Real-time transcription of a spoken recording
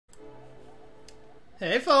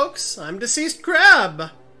Hey folks, I'm Deceased Crab!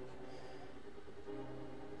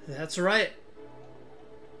 That's right.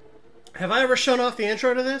 Have I ever shown off the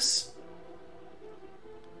intro to this?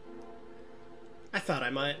 I thought I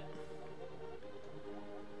might.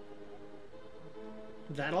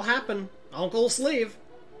 That'll happen. Uncle Sleeve.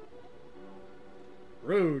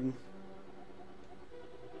 Rude.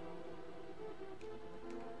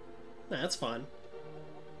 That's fun.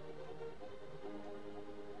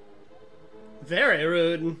 Very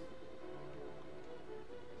rude.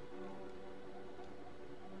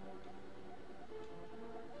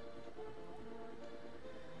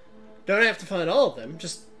 Don't have to find all of them,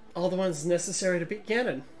 just all the ones necessary to beat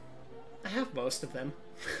Ganon. I have most of them.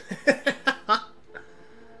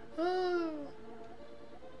 Oh.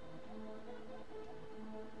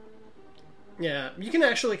 Yeah, you can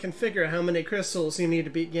actually configure how many crystals you need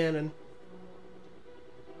to beat Ganon.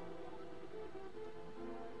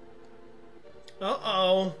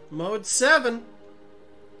 Uh-oh, Mode 7.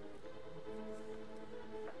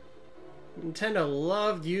 Nintendo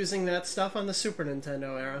loved using that stuff on the Super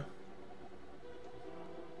Nintendo era.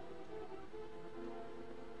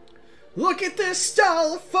 Look at this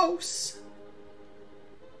Stalfos!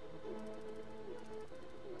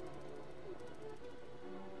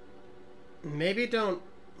 Maybe don't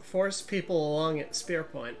force people along at Spear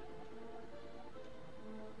Point.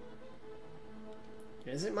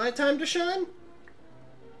 Is it my time to shine?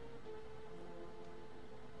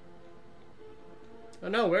 Oh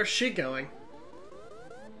no, where's she going?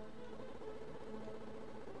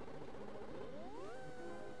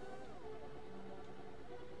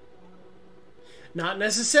 Not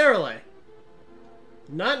necessarily.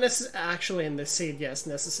 Actually, in this seed, yes,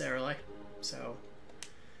 necessarily. So,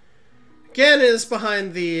 Gan is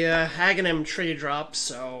behind the Aghanim tree drop,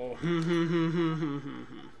 so...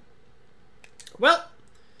 Well,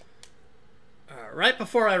 right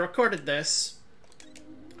before I recorded this,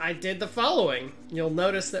 I did the following. You'll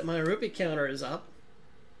notice that my rupee counter is up.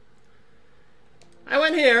 I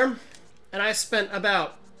went here, and I spent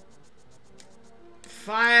about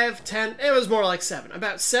 10, it was more like 7,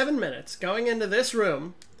 about 7 minutes going into this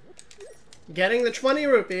room, getting the 20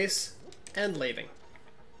 rupees, and leaving.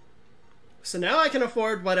 So now I can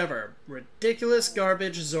afford whatever ridiculous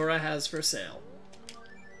garbage Zora has for sale.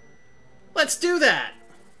 Let's do that!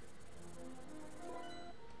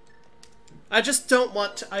 I just don't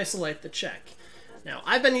want to isolate the check. Now,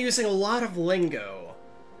 I've been using a lot of lingo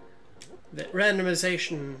that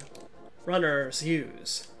randomization runners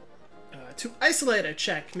use. To isolate a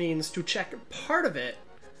check means to check part of it,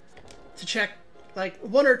 to check like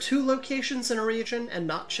 1 or 2 locations in a region and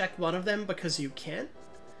not check one of them because you can't,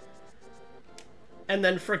 and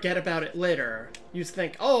then forget about it later. You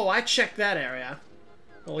think, oh, I checked that area.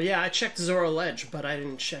 Well, yeah, I checked Zora Ledge, but I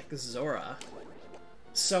didn't check Zora.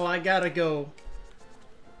 So I gotta go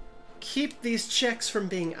keep these checks from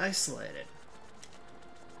being isolated.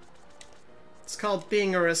 It's called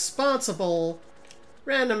being a responsible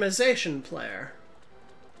randomization player.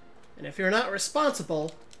 And if you're not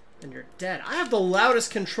responsible, then you're dead. I have the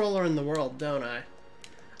loudest controller in the world, don't I?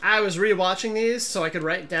 I was rewatching these so I could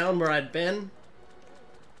write down where I'd been.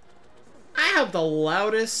 I have the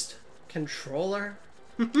loudest controller.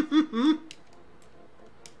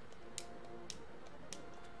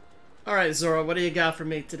 Alright, Zora, what do you got for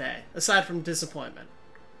me today, aside from disappointment?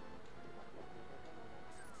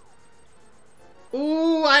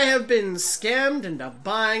 Ooh, I have been scammed into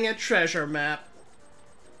buying a treasure map.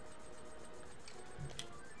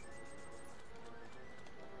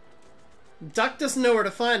 Duck doesn't know where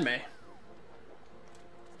to find me.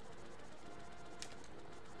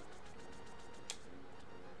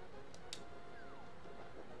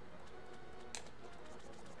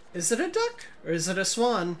 Is it a duck, or is it a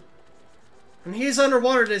swan? When he's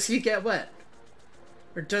underwater, does he get wet?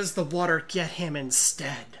 Or does the water get him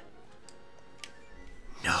instead?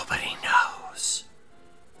 Nobody knows.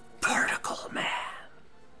 Particle Man.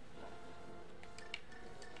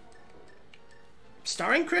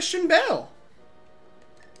 Starring Christian Bale.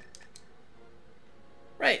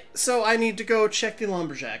 Right, so I need to go check the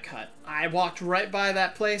lumberjack hut. I walked right by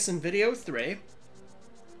that place in video 3.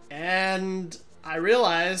 And I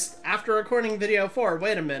realized, after recording video 4,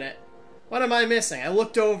 wait a minute. What am I missing? I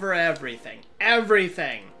looked over everything.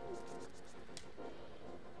 Everything!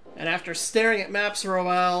 And after staring at maps for a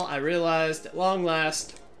while, I realized, at long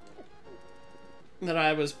last, that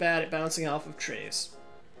I was bad at bouncing off of trees.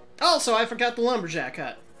 Also, I forgot the lumberjack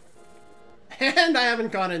hut. And I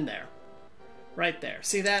haven't gone in there. Right there.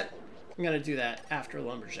 See that? I'm gonna do that after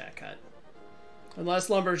lumberjack hut. Unless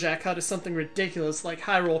Lumberjack Hut is something ridiculous like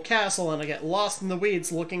Hyrule Castle and I get lost in the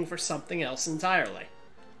weeds looking for something else entirely.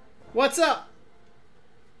 What's up?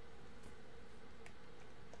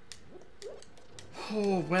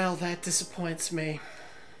 Oh, well, that disappoints me.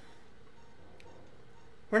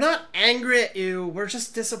 We're not angry at you, we're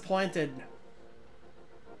just disappointed.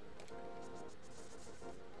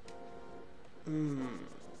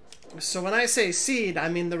 So when I say seed, I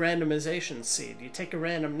mean the randomization seed. You take a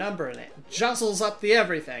random number and it jostles up the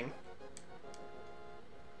everything.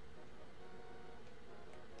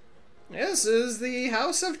 This is the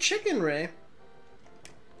House of Chicken Ray.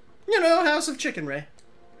 You know, House of Chicken Ray.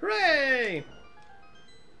 Hooray!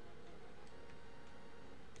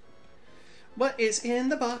 What is in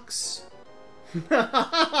the box?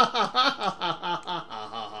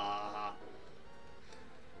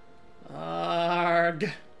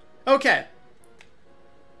 Arg. Okay.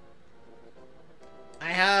 I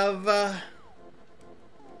have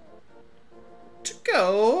to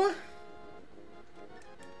go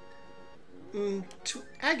to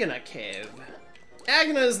Agana Cave.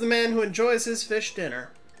 Agana is the man who enjoys his fish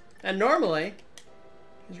dinner. And normally,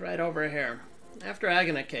 he's right over here. After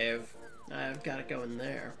Agana Cave, I've got to go in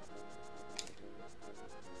there.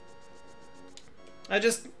 I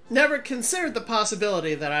just never considered the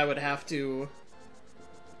possibility that I would have to,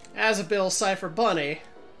 as a Bill Cipher Bunny,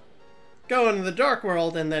 go into the Dark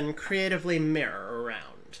World and then creatively mirror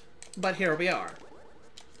around. But here we are.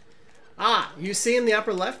 Ah, you see in the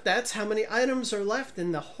upper left, that's how many items are left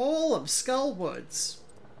in the whole of Skull Woods.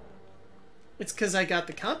 It's because I got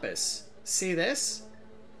the compass. See this?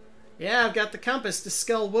 Yeah, I've got the compass to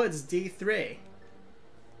Skull Woods D3.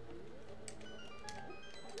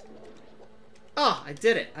 Oh, I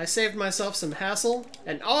did it. I saved myself some hassle,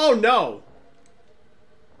 and oh no!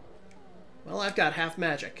 Well, I've got half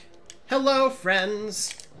magic. Hello,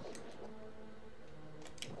 friends!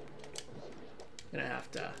 Gonna have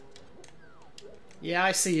to... Yeah,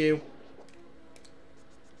 I see you.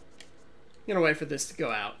 I'm gonna wait for this to go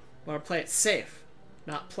out. I want to play it safe,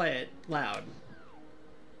 not play it loud.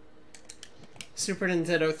 Super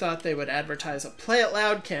Nintendo thought they would advertise a Play It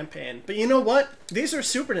Loud campaign, but you know what? These are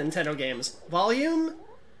Super Nintendo games. Volume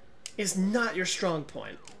is not your strong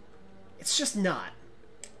point. It's just not.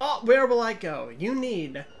 Oh, where will I go? You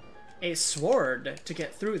need a sword to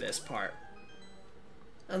get through this part.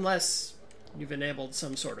 Unless you've enabled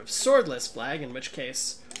some sort of swordless flag, in which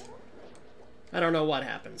case, I don't know what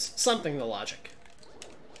happens. Something the logic.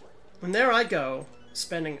 And there I go,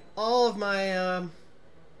 spending all of my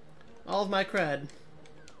cred.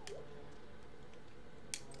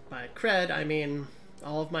 By cred, I mean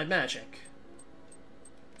all of my magic.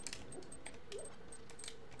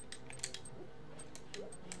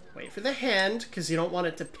 Wait for the hand, because you don't want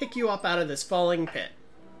it to pick you up out of this falling pit.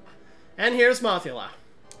 And here's Mothula.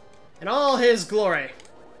 In all his glory.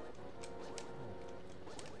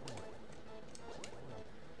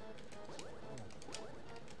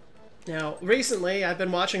 Now, recently, I've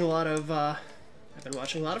been watching a lot of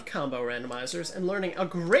combo randomizers and learning a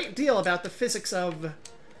great deal about the physics of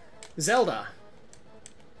Zelda.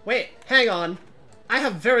 Wait, hang on. I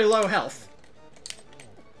have very low health.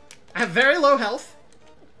 I have very low health.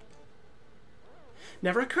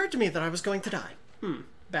 Never occurred to me that I was going to die.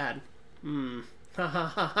 Bad. Ha ha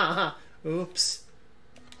ha ha ha. Oops.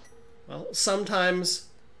 Well, sometimes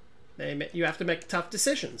you have to make tough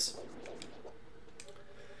decisions.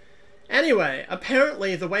 Anyway,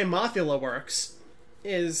 apparently the way Mothula works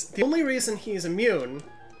is the only reason he's immune,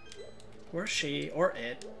 or she, or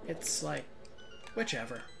it, it's like,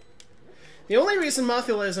 whichever. The only reason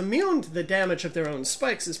Mothula is immune to the damage of their own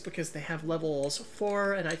spikes is because they have levels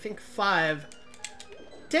 4 and I think 5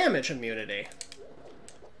 damage immunity.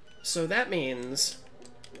 So that means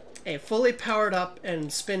a fully powered up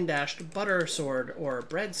and spin-dashed butter sword or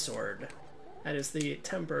bread sword, that is the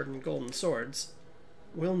tempered and golden swords,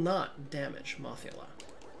 will not damage Mothula.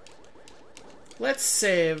 Let's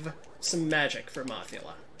save some magic for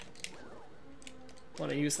Mothula.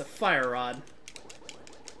 Want to use the fire rod.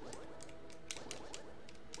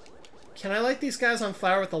 Can I light these guys on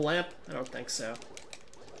fire with a lamp? I don't think so.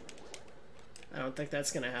 I don't think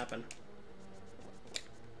that's gonna happen.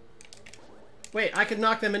 Wait, I could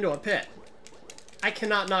knock them into a pit. I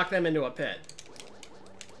cannot knock them into a pit.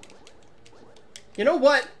 You know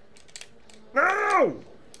what? No!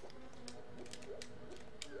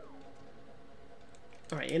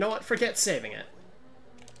 Alright, you know what? Forget saving it.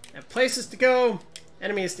 I have places to go,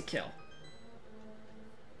 enemies to kill.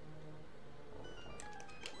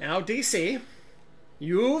 Now, DC,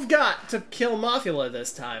 you've got to kill Mothula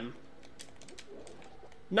this time.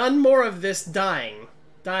 None more of this dying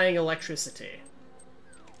electricity.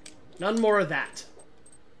 None more of that.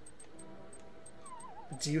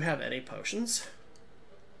 Do you have any potions?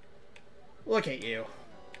 Look at you.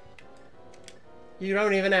 You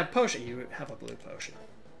don't even have potion. You have a blue potion.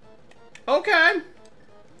 Okay.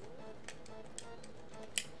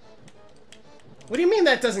 What do you mean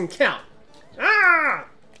that doesn't count? Ah!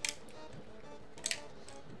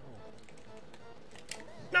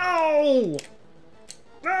 No!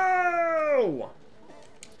 No!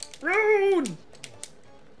 Rude!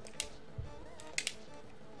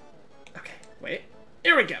 Okay, wait.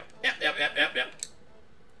 Here we go. Yep.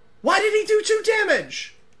 Why did he do 2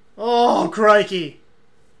 damage? Oh, crikey.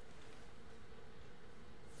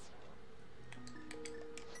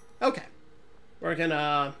 Okay. We're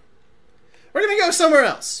gonna go somewhere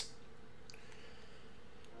else.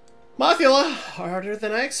 Mothula, harder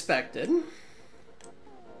than I expected.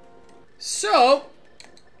 So,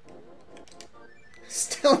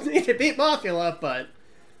 still need to beat Mothula, but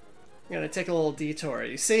I'm gonna take a little detour.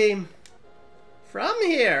 You see, from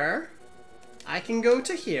here, I can go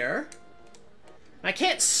to here. I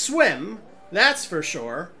can't swim, that's for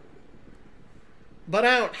sure. But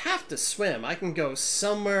I don't have to swim. I can go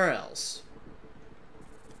somewhere else.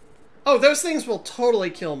 Oh, those things will totally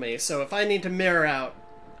kill me, so if I need to mirror out,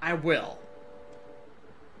 I will.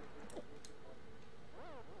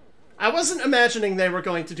 I wasn't imagining they were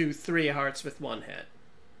going to do 3 hearts with 1 hit.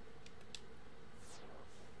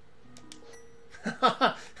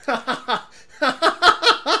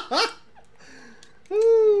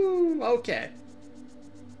 Ooh, okay.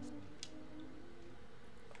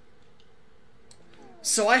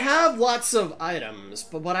 So I have lots of items,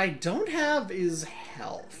 but what I don't have is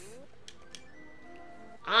health.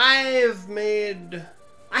 I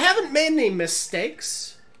haven't made any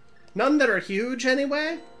mistakes. None that are huge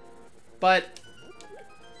anyway. But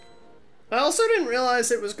I also didn't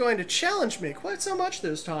realize it was going to challenge me quite so much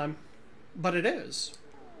this time. But it is.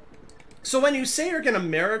 So when you say you're going to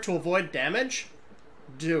mirror to avoid damage,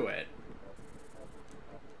 do it.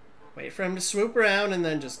 Wait for him to swoop around and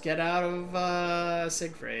then just get out of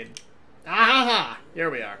Siegfried. Ah! Here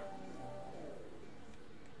we are.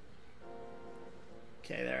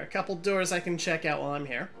 Okay, there are a couple doors I can check out while I'm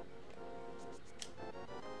here.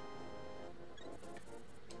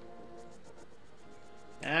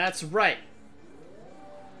 That's right.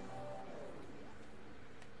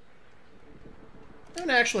 I don't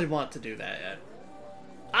actually want to do that yet.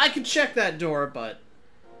 I could check that door, but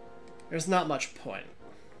there's not much point.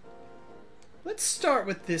 Let's start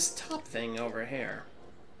with this top thing over here.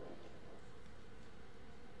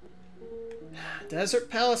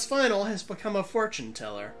 Desert Palace Final has become a fortune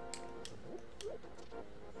teller.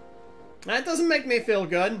 That doesn't make me feel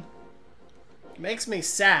good. It makes me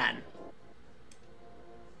sad.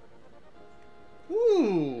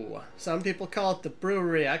 Ooh, some people call it the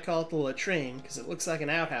brewery, I call it the latrine, because it looks like an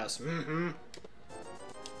outhouse. Mm-hmm.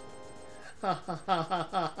 Ha ha ha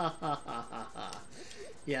ha ha ha ha ha ha.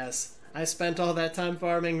 Yes, I spent all that time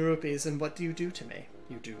farming rupees, and what do you do to me?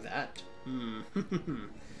 You do that.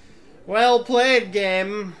 Well played,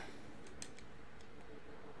 game.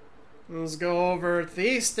 Let's go over to the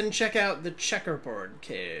east and check out the Checkerboard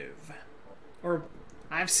Cave. Or,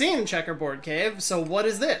 I've seen Checkerboard Cave, so what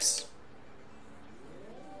is this?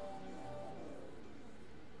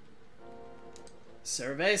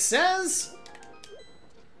 Survey says...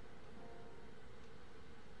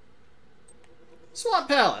 Swamp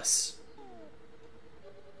Palace.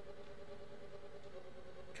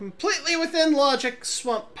 Completely within logic,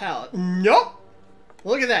 Swamp Palace. Nope!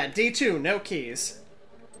 Look at that, D2, no keys.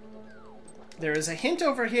 There is a hint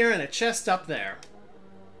over here and a chest up there.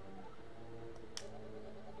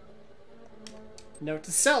 Note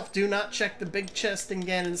to self, do not check the big chest in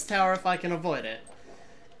Ganon's tower if I can avoid it.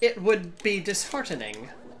 It would be disheartening.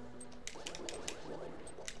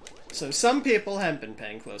 So some people haven't been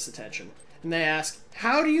paying close attention. And they ask,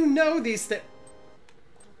 how do you know these things?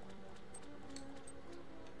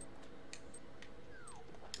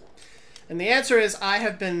 And the answer is, I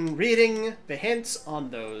have been reading the hints on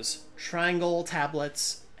those triangle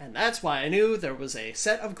tablets, and that's why I knew there was a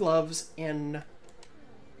set of gloves in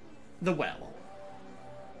the well.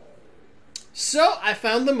 So, I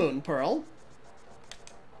found the Moon Pearl.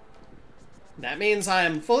 That means I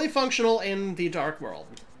am fully functional in the Dark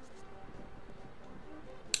World.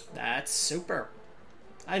 That's super.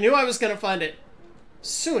 I knew I was going to find it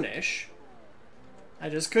soonish. I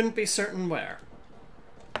just couldn't be certain where.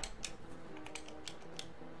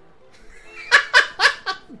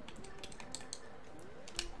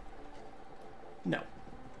 No.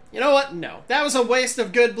 You know what? No. That was a waste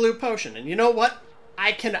of good blue potion. And you know what?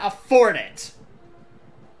 I can afford it.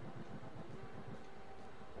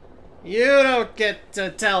 You don't get to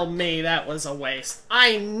tell me that was a waste.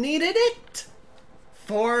 I needed it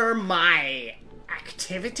for my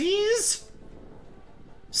activities.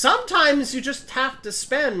 Sometimes you just have to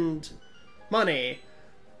spend money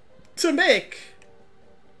to make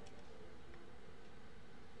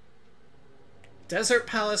Desert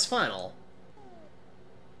Palace Final.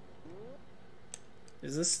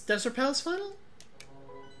 Is this Desert Palace Final?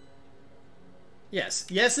 Yes.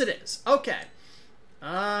 Yes, it is. Okay.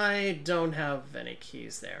 I don't have any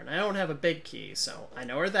keys there, and I don't have a big key, so I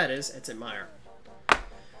know where that is. It's in Meyer.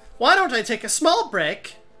 Why don't I take a small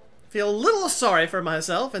break, feel a little sorry for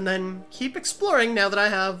myself, and then keep exploring now that I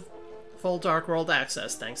have full Dark World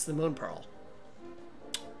access thanks to the Moon Pearl.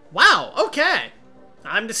 Wow, okay.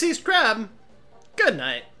 I'm Deceased Crab. Good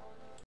night.